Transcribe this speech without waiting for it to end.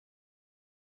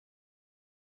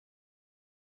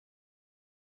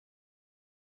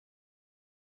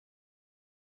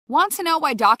Want to know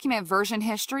why document version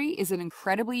history is an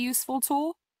incredibly useful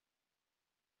tool?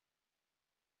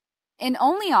 In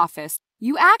OnlyOffice,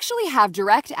 you actually have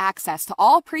direct access to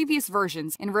all previous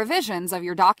versions and revisions of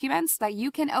your documents that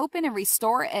you can open and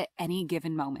restore at any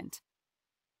given moment.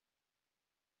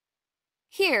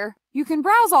 Here, you can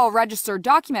browse all registered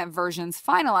document versions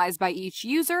finalized by each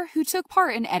user who took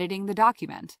part in editing the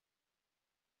document.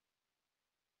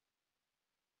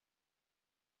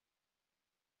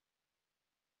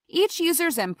 Each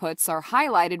user's inputs are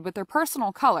highlighted with their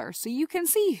personal color so you can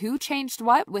see who changed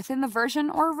what within the version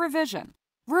or revision.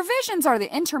 Revisions are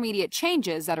the intermediate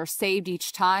changes that are saved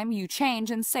each time you change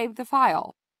and save the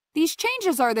file. These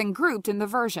changes are then grouped in the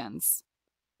versions.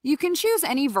 You can choose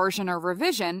any version or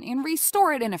revision and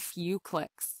restore it in a few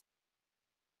clicks.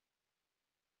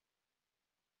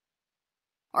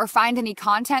 Or find any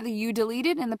content that you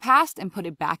deleted in the past and put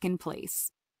it back in place.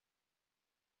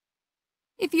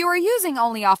 If you are using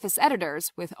OnlyOffice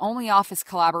editors with OnlyOffice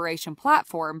Collaboration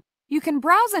Platform, you can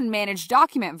browse and manage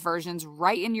document versions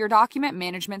right in your document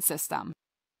management system.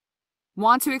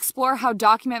 Want to explore how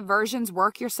document versions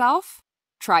work yourself?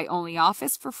 Try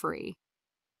OnlyOffice for free.